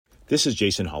This is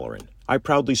Jason Holleran. I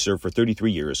proudly served for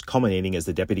 33 years, culminating as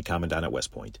the Deputy Commandant at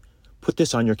West Point. Put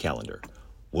this on your calendar.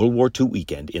 World War II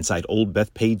weekend inside Old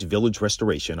Bethpage Village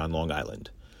Restoration on Long Island.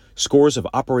 Scores of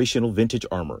operational vintage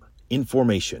armor, in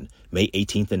formation, May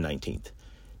 18th and 19th.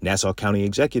 Nassau County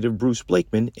Executive Bruce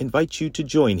Blakeman invites you to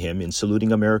join him in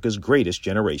saluting America's greatest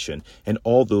generation and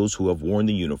all those who have worn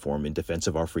the uniform in defense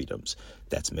of our freedoms.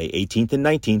 That's May 18th and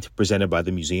 19th, presented by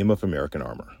the Museum of American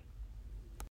Armor.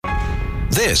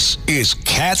 This is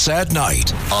Cats at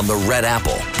Night on the Red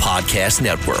Apple Podcast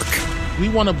Network. We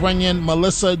want to bring in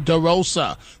Melissa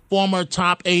DeRosa, former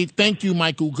top aide. Thank you,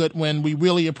 Michael Goodwin. We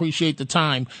really appreciate the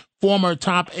time. Former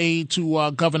top aide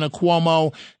to Governor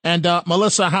Cuomo. And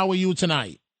Melissa, how are you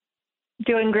tonight?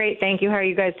 Doing great. Thank you. How are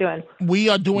you guys doing? We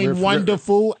are doing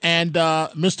wonderful. And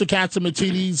Mr.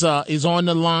 Catsimatidis is on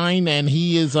the line, and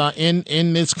he is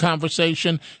in this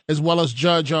conversation, as well as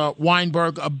Judge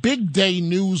Weinberg. A big day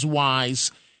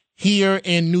news-wise here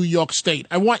in New York State.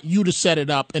 I want you to set it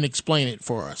up and explain it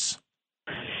for us.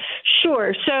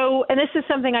 Sure. So, and this is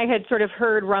something I had sort of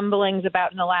heard rumblings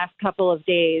about in the last couple of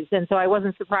days, and so I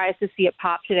wasn't surprised to see it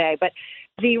pop today. But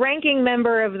the ranking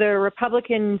member of the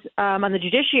Republicans on the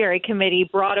Judiciary Committee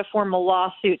brought a formal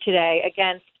lawsuit today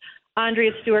against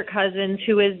Andrea Stewart-Cousins,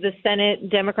 who is the Senate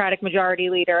Democratic Majority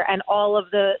Leader, and all of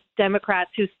the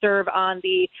Democrats who serve on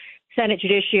the Senate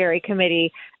Judiciary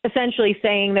Committee, essentially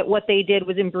saying that what they did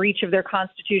was in breach of their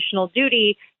constitutional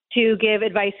duty to give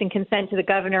advice and consent to the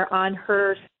governor on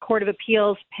her Court of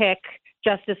Appeals pick,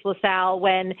 Justice LaSalle,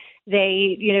 when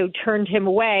they, turned him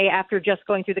away after just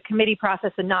going through the committee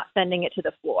process and not sending it to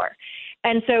the floor.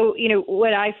 And so,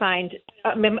 what I find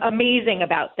amazing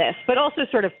about this, but also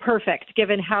sort of perfect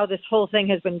given how this whole thing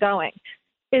has been going,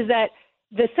 is that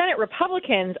the Senate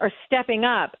Republicans are stepping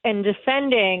up and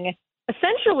defending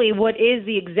essentially what is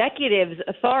the executive's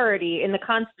authority in the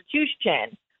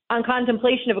Constitution on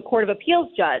contemplation of a Court of Appeals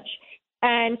judge.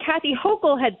 And Kathy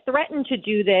Hochul had threatened to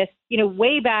do this,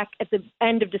 way back at the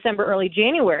end of December, early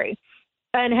January,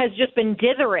 and has just been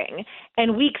dithering.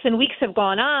 And weeks have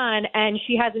gone on, and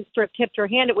she hasn't sort of tipped her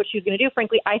hand at what she was going to do.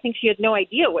 Frankly, I think she had no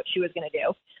idea what she was going to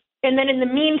do. And then in the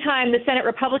meantime, the Senate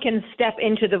Republicans step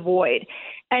into the void.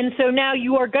 And so now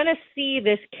you are going to see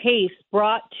this case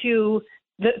brought to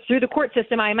through the court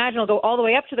system. I imagine it'll go all the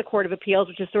way up to the Court of Appeals,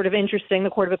 which is sort of interesting, the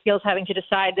Court of Appeals having to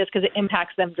decide this because it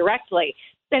impacts them directly.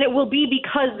 And it will be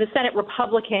because the Senate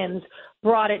Republicans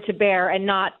brought it to bear and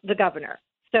not the governor.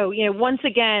 So, once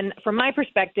again, from my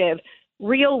perspective,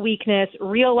 real weakness,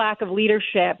 real lack of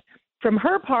leadership from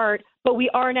her part, but we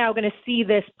are now going to see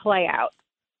this play out.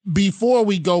 Before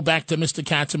we go back to Mr.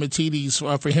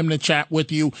 Catsimatidis for him to chat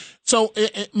with you, so,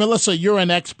 Melissa, you're an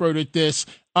expert at this.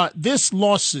 This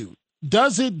lawsuit,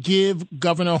 does it give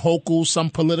Governor Hochul some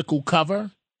political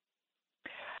cover?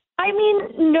 I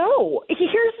mean, no.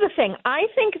 Here's the thing. I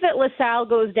think that LaSalle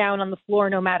goes down on the floor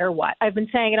no matter what. I've been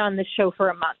saying it on this show for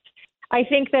a month. I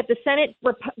think that the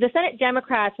Senate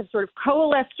Democrats have sort of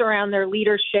coalesced around their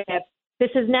leadership. This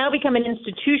has now become an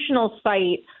institutional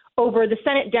fight over the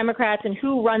Senate Democrats and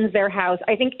who runs their House.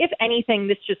 I think, if anything,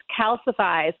 this just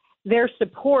calcifies their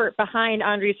support behind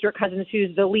Andrea Stewart-Cousins,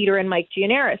 who's the leader, and Mike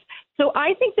Gianaris. So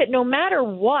I think that no matter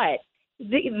what,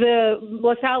 the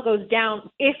LaSalle goes down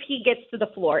if he gets to the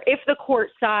floor, if the court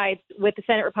sides with the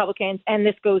Senate Republicans and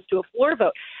this goes to a floor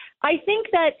vote. I think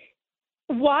that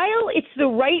while it's the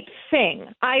right thing,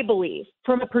 I believe,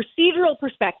 from a procedural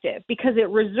perspective, because it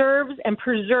reserves and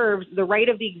preserves the right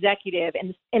of the executive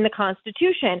in the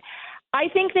Constitution, I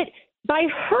think that by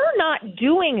her not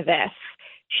doing this,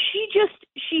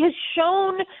 she has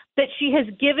shown that she has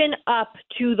given up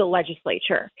to the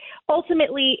legislature.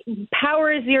 Ultimately,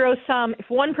 power is zero sum. If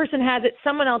one person has it,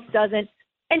 someone else doesn't.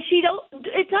 And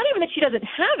it's not even that she doesn't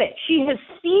have it. She has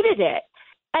ceded it.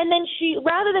 And then she,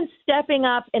 rather than stepping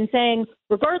up and saying,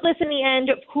 regardless in the end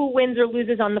of who wins or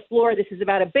loses on the floor, this is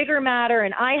about a bigger matter,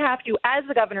 and I have to, as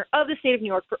the governor of the state of New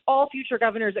York, for all future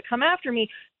governors that come after me,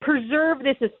 preserve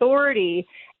this authority,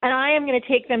 and I am going to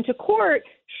take them to court.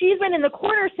 She's been in the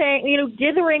corner saying,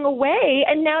 dithering away,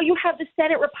 and now you have the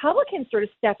Senate Republicans sort of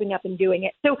stepping up and doing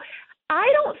it. So I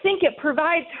don't think it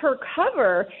provides her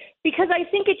cover, because I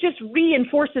think it just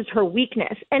reinforces her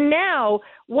weakness. And now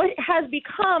what has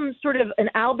become sort of an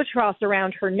albatross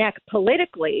around her neck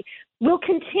politically will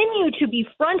continue to be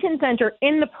front and center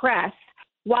in the press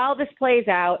while this plays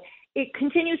out. It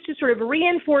continues to sort of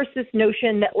reinforce this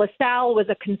notion that LaSalle was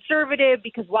a conservative,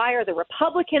 because why are the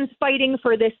Republicans fighting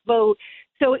for this vote?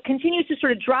 So it continues to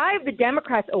sort of drive the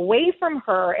Democrats away from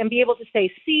her and be able to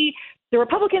say, see, the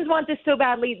Republicans want this so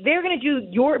badly, they're going to do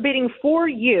your bidding for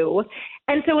you.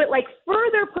 And so it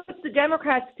further puts the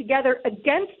Democrats together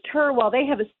against her while they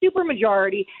have a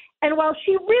supermajority. And while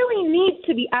she really needs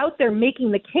to be out there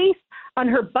making the case on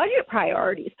her budget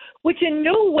priorities, which in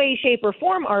no way, shape, or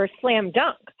form are a slam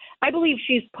dunk, I believe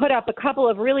she's put up a couple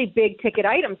of really big ticket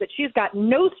items that she's got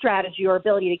no strategy or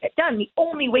ability to get done. The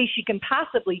only way she can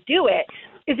possibly do it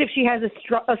is if she has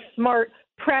a smart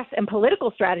press and political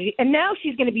strategy. And now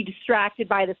she's going to be distracted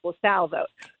by this LaSalle vote.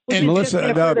 And Melissa,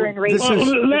 let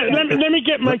me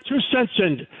get my 2 cents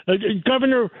in.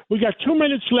 Governor, we got 2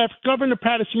 minutes left. Governor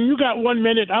Patterson, you got 1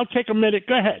 minute. I'll take a minute.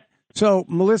 Go ahead. So,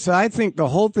 Melissa, I think the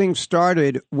whole thing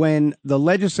started when the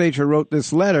legislature wrote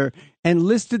this letter and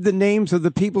listed the names of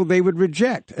the people they would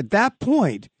reject. At that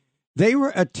point, they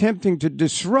were attempting to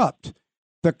disrupt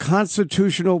the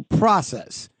constitutional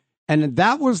process. And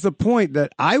that was the point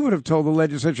that I would have told the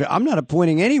legislature, I'm not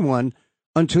appointing anyone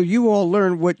until you all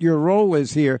learn what your role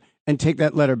is here and take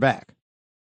that letter back.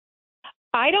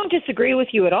 I don't disagree with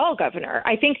you at all, Governor.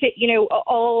 I think that,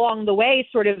 all along the way,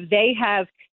 sort of they have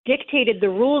dictated the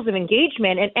rules of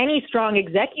engagement, and any strong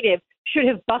executive should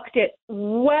have bucked it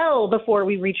well before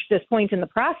we reached this point in the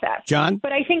process. John?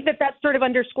 But I think that sort of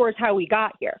underscores how we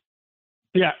got here.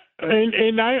 Yeah,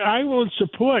 and I will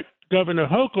support Governor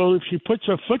Hochul if she puts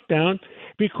her foot down,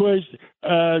 because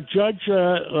Judge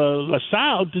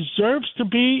LaSalle deserves to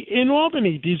be in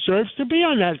Albany, deserves to be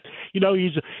on that.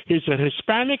 He's a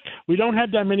Hispanic. We don't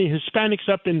have that many Hispanics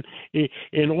up in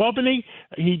Albany.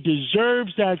 He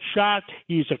deserves that shot.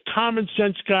 He's a common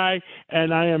sense guy,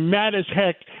 and I am mad as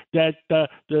heck that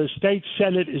the state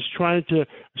Senate is trying to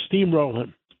steamroll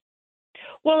him.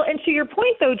 Well, and to your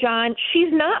point, though, John,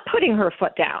 she's not putting her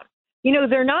foot down.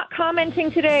 They're not commenting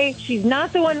today. She's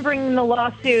not the one bringing the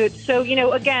lawsuit. So,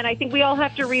 again, I think we all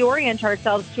have to reorient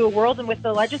ourselves to a world in which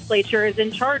the legislature is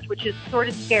in charge, which is sort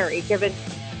of scary given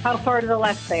how far to the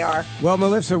left they are. Well,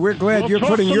 Melissa, we're glad you're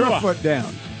putting your foot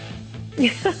down.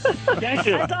 Thank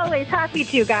you. As always, happy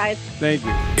to, guys. Thank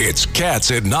you. It's Cats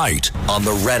at Night on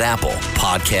the Red Apple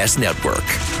Podcast Network.